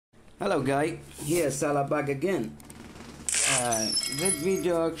Hello guy, here's Salah back again. This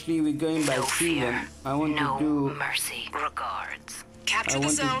video actually we're going by season. I want to do mercy. Regards. Capture the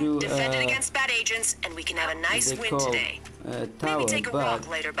zone, defend it against bad agents, and we can have a nice win today. Tower, maybe take a walk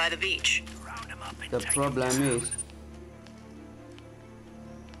later by the beach. The problem is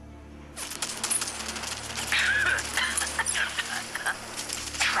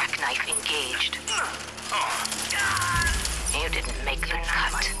track knife engaged. You didn't make the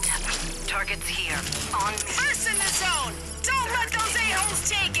cut. Targets here. On me. First in the zone! Don't let those a-holes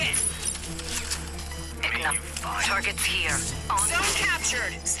take it! Picking up. Targets here. On zone me.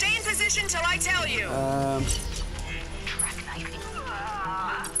 Captured. Stay in position till I tell you. Track knife.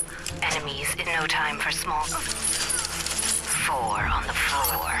 Enemies in no time for small. 4 on the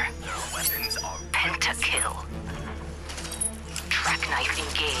floor. Their weapons are pentakill. Track knife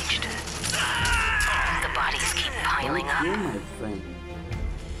engaged. The bodies keep piling up. my friend.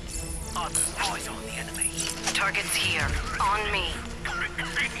 Eyes on the enemy. Targets here. On me.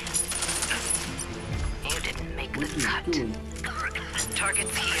 You didn't make the cut.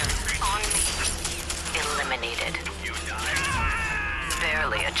 Targets here. On me. Eliminated.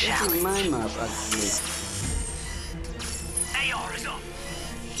 Barely a challenge. This is my map actually. AR is up.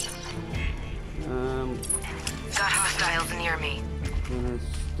 Got hostiles near me. Gonna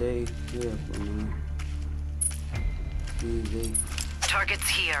stay here for a minute. Easy. Targets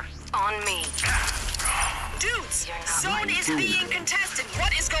here. On me. Dudes, zone is being contested.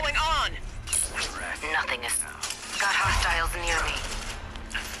 What is going on? Nothing is. Got hostiles near me.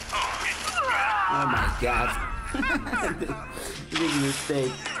 Oh my god. Big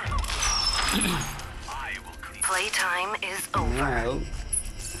mistake. Playtime is over. Now,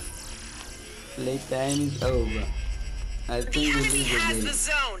 playtime is over. I think the we enemy lose has again. the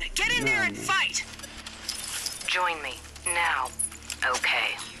zone. Get in there and fight. Join me now.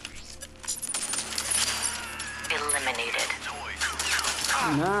 Okay. Eliminated.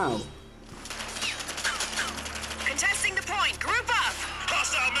 Now. Contesting the point. Group up.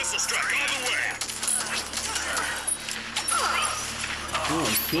 Hostile missile strike on the way. Oh,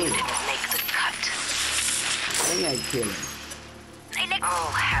 kill him. Didn't make the cut. I think I kill him.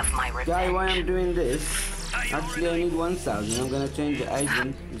 I'll have my revenge. Guy, why I'm doing this? Actually, I need 1,000. I'm gonna change the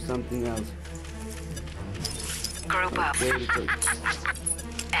agent to something else. Group up. Very quick.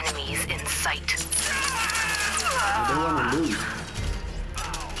 Enemies in sight. I don't wanna lose.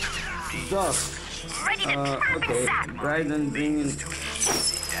 Stop. Okay. Bryden bringing.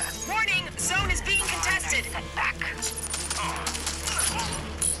 Warning, zone is being contested. Set back.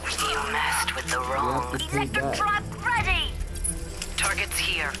 You messed with the wrong. Electric drop ready. Targets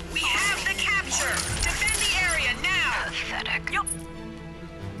here. We have the capture. Defend the area now. Pathetic. Yup.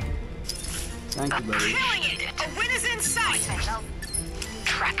 Thank you, buddy. Killing it. A win is in sight.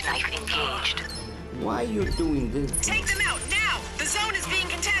 Track knife engaged. Why are you doing this? Take them out now. The zone is being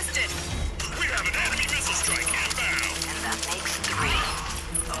contested. We have an enemy missile strike inbound. And that makes 3.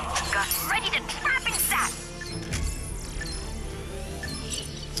 Got ready to trapping set.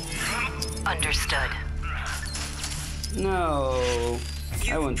 Understood. No.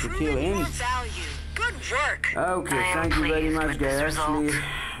 I want to kill him. Value. Good work. Okay, thank you very much, guys. Actually,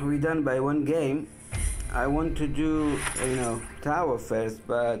 we done by 1 game. I want to do, tower first,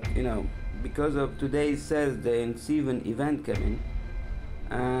 but because of today's Thursday and 7 event coming,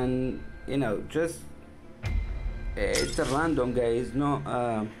 and just it's a random guy. It's not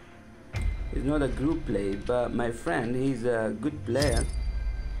a group play, but my friend, he's a good player.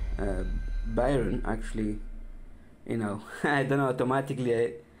 Byron, actually, I don't know,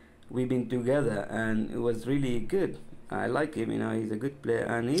 automatically we've been together and it was really good. I like him, he's a good player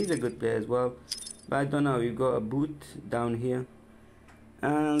and he's a good player as well. But I don't know, we got a boot down here.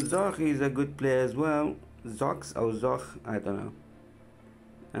 And Zoch is a good player as well. Zox or Zoch, I don't know.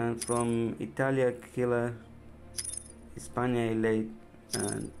 And from Italia Killer, Hispania Elite,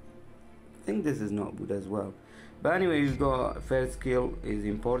 and I think this is not good as well. But anyway, we've got first kill is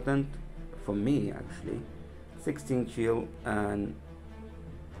important for me actually. 16 kill and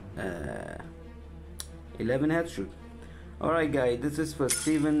 11 headshot. Alright guys, this is for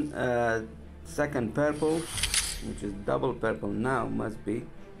 7 second purple, which is double purple now, must be.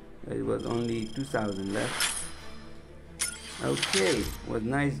 It was only 2,000 left. Okay, was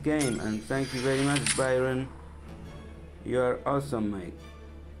nice game and thank you very much, Byron. You are awesome, mate.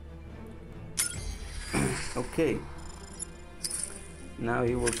 Okay, now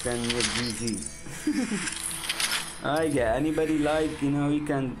he will send me a GG. Alright, yeah, anybody like, you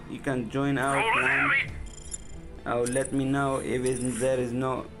can join our clan. Or let me know if there is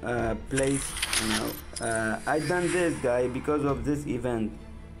no place, I done this, guy, because of this event.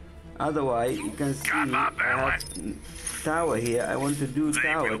 Otherwise, you can see I have tower here. I want to do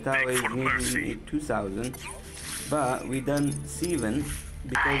tower. Tower is nearly 2,000, but we done 7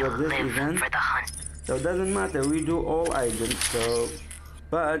 because of this event. So it doesn't matter. We do all items. So,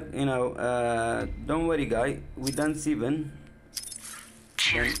 but you know, don't worry, guys. We done 7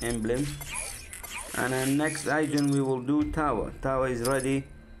 emblem, and then next item we will do tower. Tower is ready.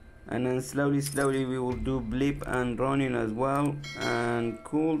 And then slowly we will do blip and RONEN as well, and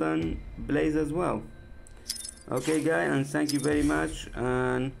KULT and blaze as well. Okay guys, and thank you very much,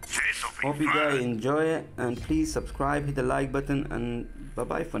 and hope you guys enjoy it, and please subscribe, hit the like button, and bye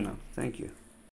bye for now. Thank you.